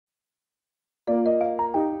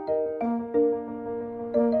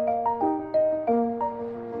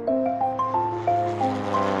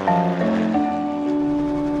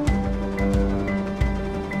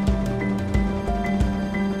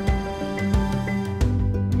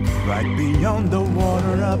Right beyond the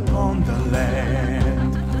water upon the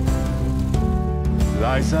land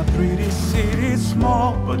lies a pretty city,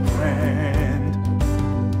 small but grand,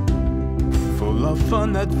 full of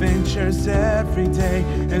fun adventures every day,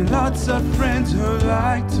 and lots of friends who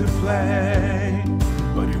like to play.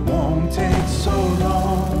 But it won't take so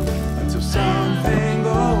long until something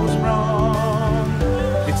goes wrong.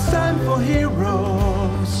 It's time for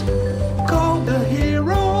heroes, call the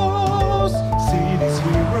heroes, see these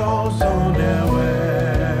heroes on their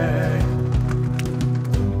way.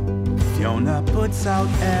 Fiona puts out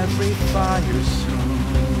every fire soon.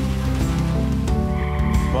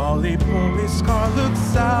 Police car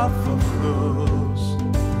looks out for clues.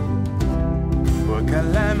 For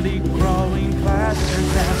calamity growing faster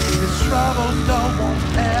than these troubles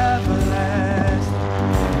won't ever last.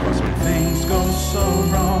 'Cause when things go so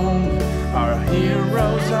wrong, our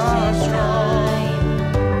heroes are strong.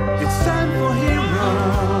 It's time for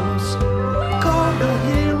heroes, call the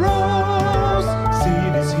heroes, see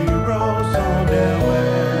these heroes on their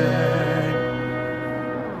way.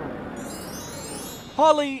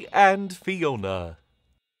 Paulie and Fiona.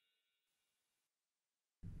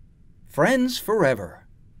 Friends forever.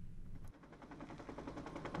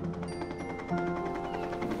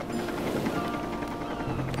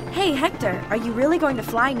 Hey, Hector, are you really going to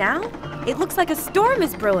fly now? It looks like a storm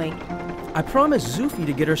is brewing. I promised Zoofy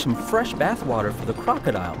to get her some fresh bathwater for the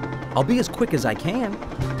crocodile. I'll be as quick as I can.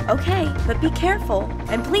 Okay, but be careful,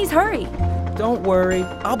 and please hurry. Don't worry,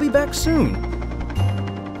 I'll be back soon.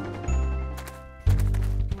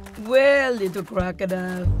 Well, little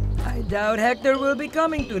crocodile, I doubt Hector will be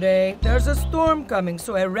coming today. There's a storm coming,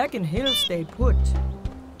 so I reckon he'll stay put.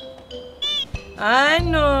 I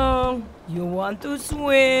know. You want to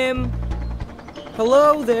swim.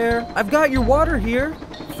 Hello there. I've got your water here.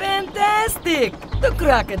 Fantastic! The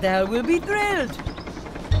crocodile will be thrilled.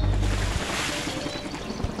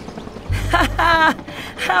 Ha ha!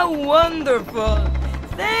 How wonderful!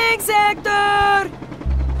 Thanks, Hector!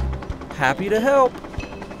 Happy to help.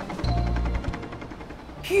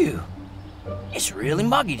 Phew, it's really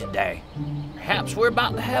muggy today. Perhaps we're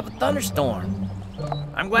about to have a thunderstorm.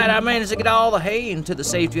 I'm glad I managed to get all the hay into the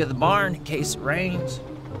safety of the barn in case it rains.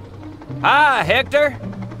 Hi, Hector.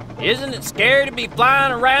 Isn't it scary to be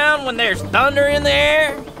flying around when there's thunder in the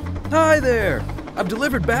air? Hi there. I've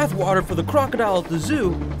delivered bathwater for the crocodile at the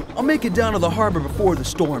zoo. I'll make it down to the harbor before the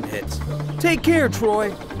storm hits. Take care,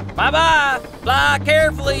 Troy. Bye-bye. Fly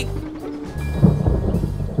carefully.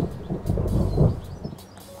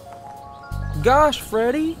 Gosh,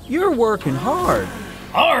 Freddy, you're working hard.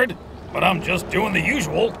 Hard? But I'm just doing the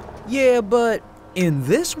usual. Yeah, but in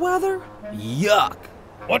this weather? Yuck.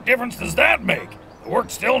 What difference does that make? The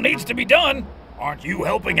work still needs to be done. Aren't you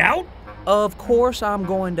helping out? Of course I'm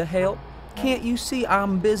going to help. Can't you see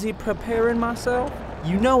I'm busy preparing myself?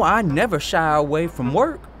 You know I never shy away from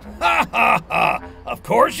work. Ha ha ha! Of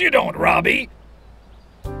course you don't, Robbie.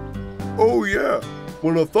 Oh yeah,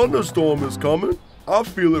 when a thunderstorm is coming, I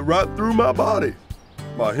feel it right through my body.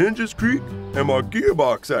 My hinges creak and my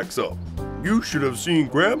gearbox acts up. You should have seen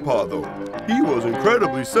Grandpa though. He was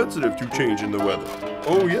incredibly sensitive to change in the weather.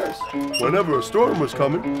 Oh yes, whenever a storm was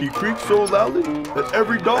coming, he creaked so loudly that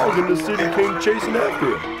every dog in the city came chasing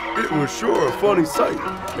after him. It was sure a funny sight,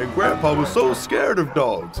 and Grandpa was so scared of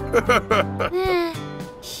dogs.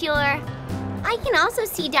 Sure. I can also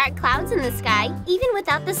see dark clouds in the sky, even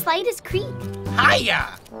without the slightest creak. Hiya!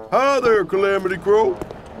 Hi there, Calamity Crow.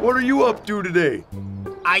 What are you up to today?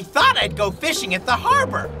 I thought I'd go fishing at the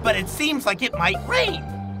harbor, but it seems like it might rain.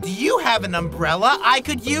 Do you have an umbrella I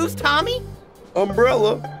could use, Tommy?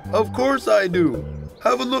 Umbrella? Of course I do.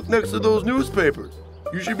 Have a look next to those newspapers.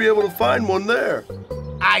 You should be able to find one there.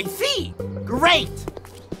 I see. Great.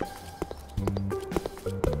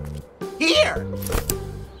 Here.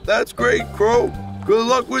 That's great, Crow. Good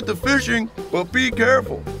luck with the fishing, but be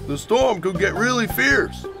careful. The storm could get really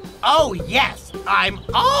fierce. Oh, yes. I'm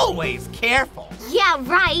always careful. Yeah,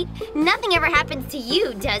 right. Nothing ever happens to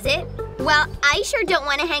you, does it? Well, I sure don't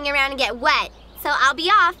want to hang around and get wet, so I'll be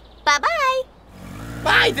off. Bye-bye.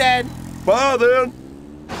 Bye, then. Bye, then.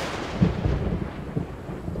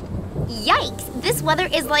 Yikes, this weather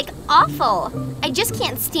is like awful. I just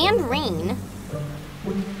can't stand rain.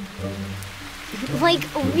 Like,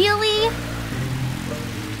 really?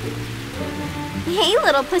 Hey,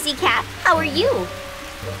 little pussycat, how are you?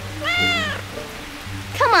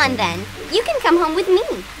 Come on, then. You can come home with me.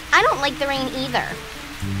 I don't like the rain either.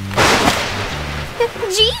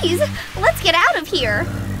 Geez, let's get out of here.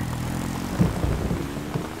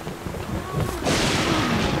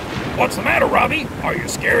 What's the matter, Robbie? Are you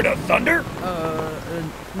scared of thunder?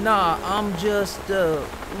 Nah, I'm just,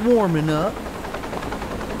 warming up.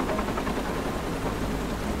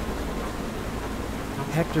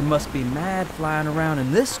 Hector must be mad flying around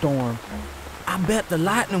in this storm. I bet the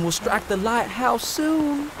lightning will strike the lighthouse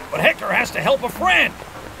soon. But Hector has to help a friend.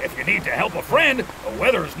 If you need to help a friend, the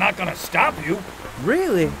weather's not gonna stop you.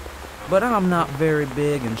 Really? But I'm not very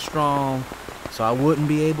big and strong, so I wouldn't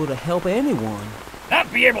be able to help anyone.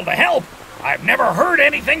 Not be able to help? I've never heard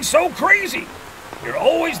anything so crazy. You're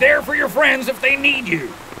always there for your friends if they need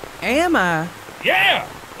you. Am I? Yeah,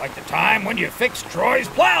 like the time when you fixed Troy's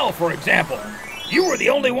plow, for example. You were the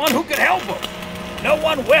only one who could help him. No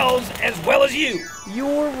one wells as well as you.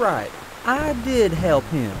 You're right. I did help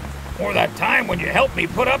him. Or that time when you helped me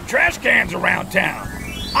put up trash cans around town.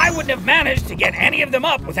 I wouldn't have managed to get any of them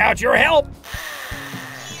up without your help.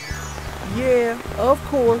 Yeah, of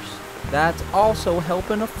course. That's also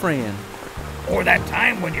helping a friend. Or that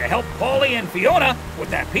time when you helped Paulie and Fiona with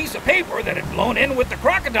that piece of paper that had blown in with the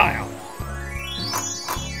crocodile.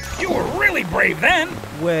 You were really brave then.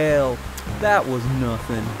 Well, that was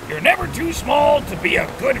nothing. You're never too small to be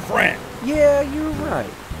a good friend. Yeah, you're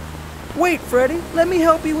right. Wait, Freddy, let me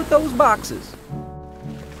help you with those boxes.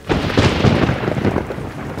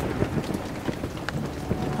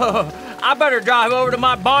 I better drive over to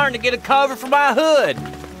my barn to get a cover for my hood.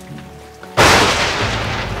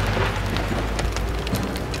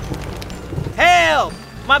 Help!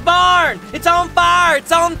 My barn! It's on fire!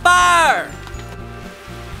 It's on fire!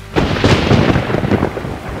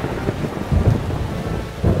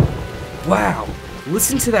 Wow,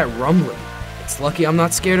 listen to that rumbling. It's lucky I'm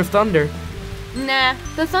not scared of thunder. Nah,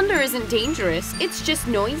 the thunder isn't dangerous. It's just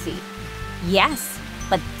noisy. Yes,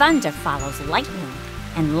 but thunder follows lightning,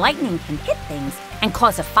 and lightning can hit things and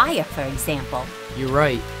cause a fire, for example. You're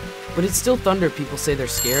right, but it's still thunder people say they're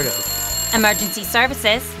scared of. Emergency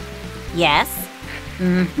services? Yes.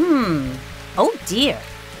 Oh dear.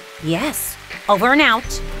 Yes. Over and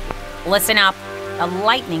out. Listen up. The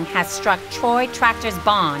lightning has struck Troy Tractor's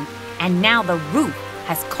barn, and now the roof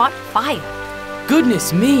has caught fire.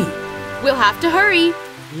 Goodness me! We'll have to hurry.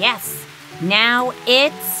 Yes. Now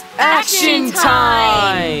it's action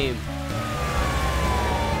time!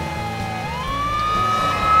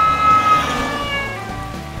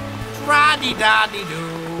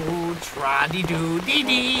 Tra-dee-da-dee-doo,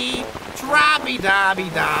 tra-dee-doo-dee-dee,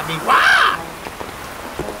 tra-be-da-be-da-be, wah!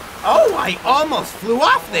 Oh, I almost flew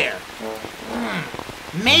off there.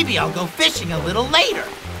 Maybe I'll go fishing a little later.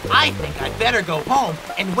 I think I'd better go home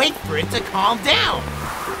and wait for it to calm down.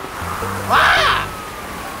 Ah!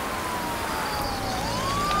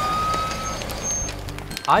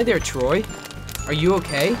 Hi there, Troy. Are you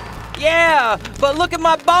okay? Yeah, but look at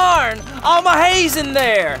my barn! All my hay's in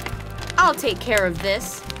there! I'll take care of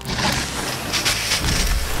this.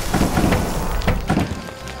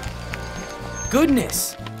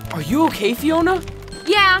 Goodness! Are you okay, Fiona?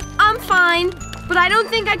 Yeah, I'm fine. But I don't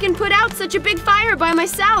think I can put out such a big fire by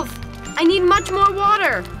myself. I need much more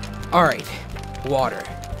water. All right, water.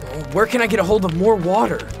 Where can I get a hold of more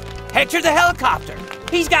water? Hector the helicopter.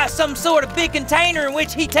 He's got some sort of big container in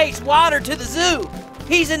which he takes water to the zoo.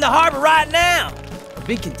 He's in the harbor right now. A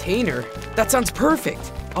big container? That sounds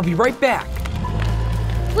perfect. I'll be right back.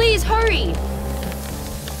 Please hurry.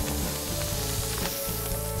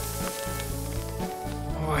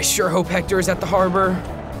 Oh, I sure hope Hector is at the harbor.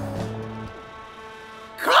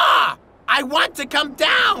 Caw! I want to come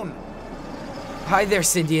down! Hi there,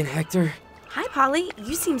 Cindy and Hector. Hi, Polly.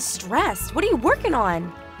 You seem stressed. What are you working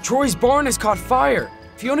on? Troy's barn has caught fire.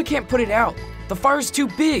 Fiona can't put it out. The fire's too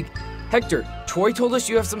big. Hector, Troy told us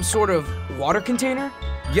you have some sort of water container?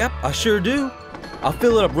 Yep, I sure do. I'll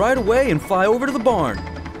fill it up right away and fly over to the barn.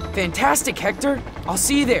 Fantastic, Hector. I'll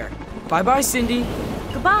see you there. Bye-bye, Cindy.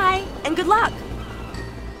 Goodbye, and good luck.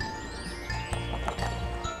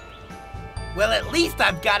 Well, at least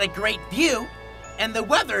I've got a great view, and the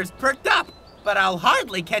weather's perked up, but I'll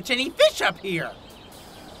hardly catch any fish up here.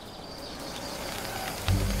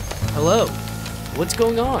 Hello. What's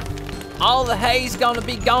going on? All the hay's gonna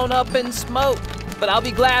be gone up in smoke, but I'll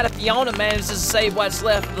be glad if Fiona manages to save what's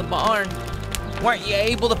left of the barn. Weren't you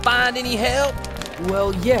able to find any help?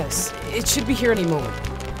 Well, yes. It should be here any moment.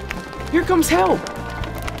 Here comes help.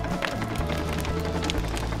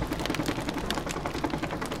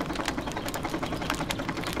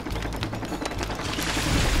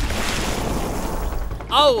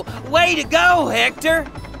 Oh, way to go, Hector!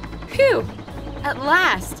 Phew! At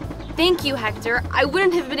last. Thank you, Hector. I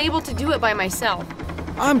wouldn't have been able to do it by myself.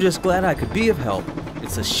 I'm just glad I could be of help.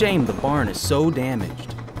 It's a shame the barn is so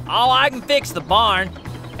damaged. Oh, I can fix the barn.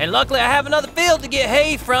 And luckily I have another field to get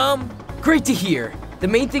hay from. Great to hear. The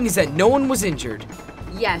main thing is that no one was injured.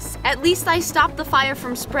 Yes, at least I stopped the fire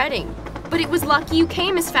from spreading. But it was lucky you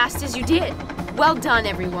came as fast as you did. Well done,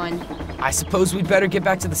 everyone. I suppose we'd better get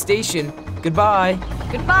back to the station. Goodbye.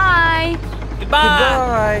 Goodbye.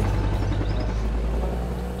 Goodbye.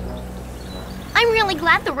 I'm really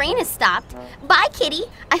glad the rain has stopped. Bye, Kitty.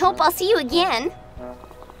 I hope I'll see you again.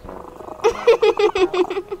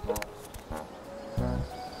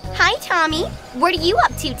 Hi, Tommy. What are you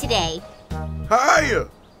up to today? Hiya!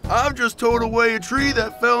 I've just towed away a tree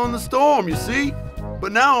that fell in the storm, you see?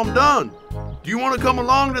 But now I'm done. Do you want to come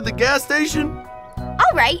along to the gas station?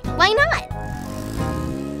 All right, why not?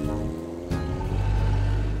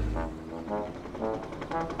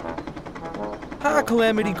 Hi,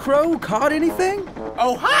 Calamity Crow. Caught anything?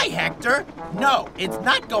 Oh, hi, Hector. No, it's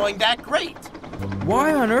not going that great.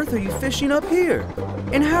 Why on earth are you fishing up here?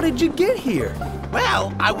 And how did you get here?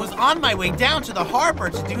 Well, I was on my way down to the harbor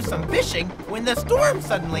to do some fishing when the storm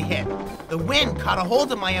suddenly hit. The wind caught a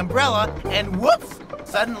hold of my umbrella and whoops,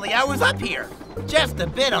 suddenly I was up here. Just a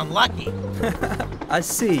bit unlucky. I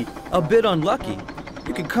see. A bit unlucky.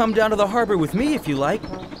 You can come down to the harbor with me if you like.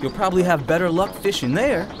 You'll probably have better luck fishing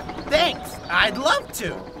there. Thanks, I'd love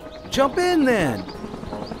to. Jump in then.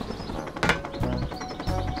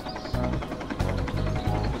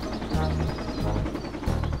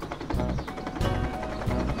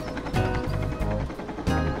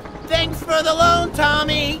 Thanks for the loan,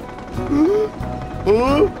 Tommy.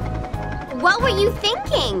 What were you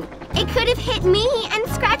thinking? It could have hit me and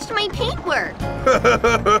scratched my paintwork.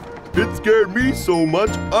 It scared me so much,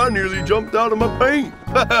 I nearly jumped out of my paint.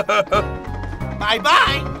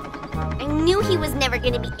 Bye-bye. I knew he was never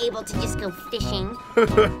going to be able to just go fishing.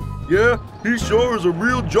 Yeah, he sure is a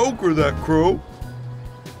real joker, that crow.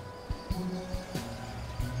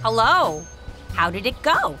 Hello. How did it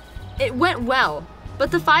go? It went well, but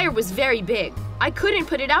the fire was very big. I couldn't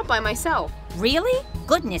put it out by myself. Really?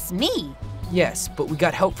 Goodness me. Yes, but we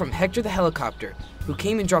got help from Hector the helicopter, who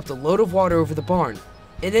came and dropped a load of water over the barn.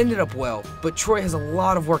 It ended up well, but Troy has a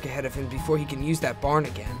lot of work ahead of him before he can use that barn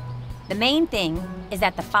again. The main thing is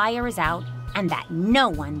that the fire is out and that no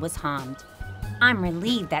one was harmed. I'm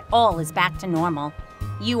relieved that all is back to normal.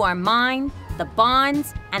 You are mine, the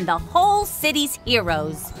Bonds, and the whole city's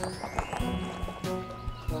heroes.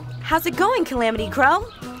 How's it going, Calamity Crow?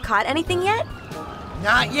 Caught anything yet?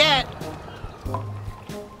 Not yet.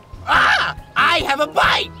 Ah! I have a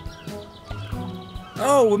bite!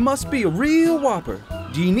 Oh, it must be a real whopper.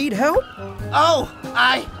 Do you need help? Oh,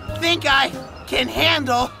 I think I can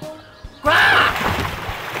handle... Ah!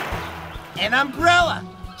 An umbrella,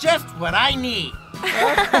 just what I need.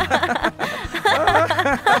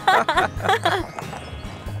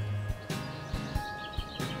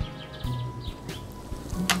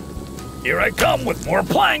 Here I come with more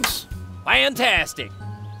planks. Fantastic.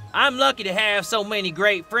 I'm lucky to have so many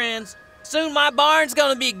great friends. Soon my barn's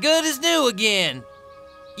gonna be good as new again.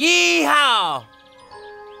 Yee-haw!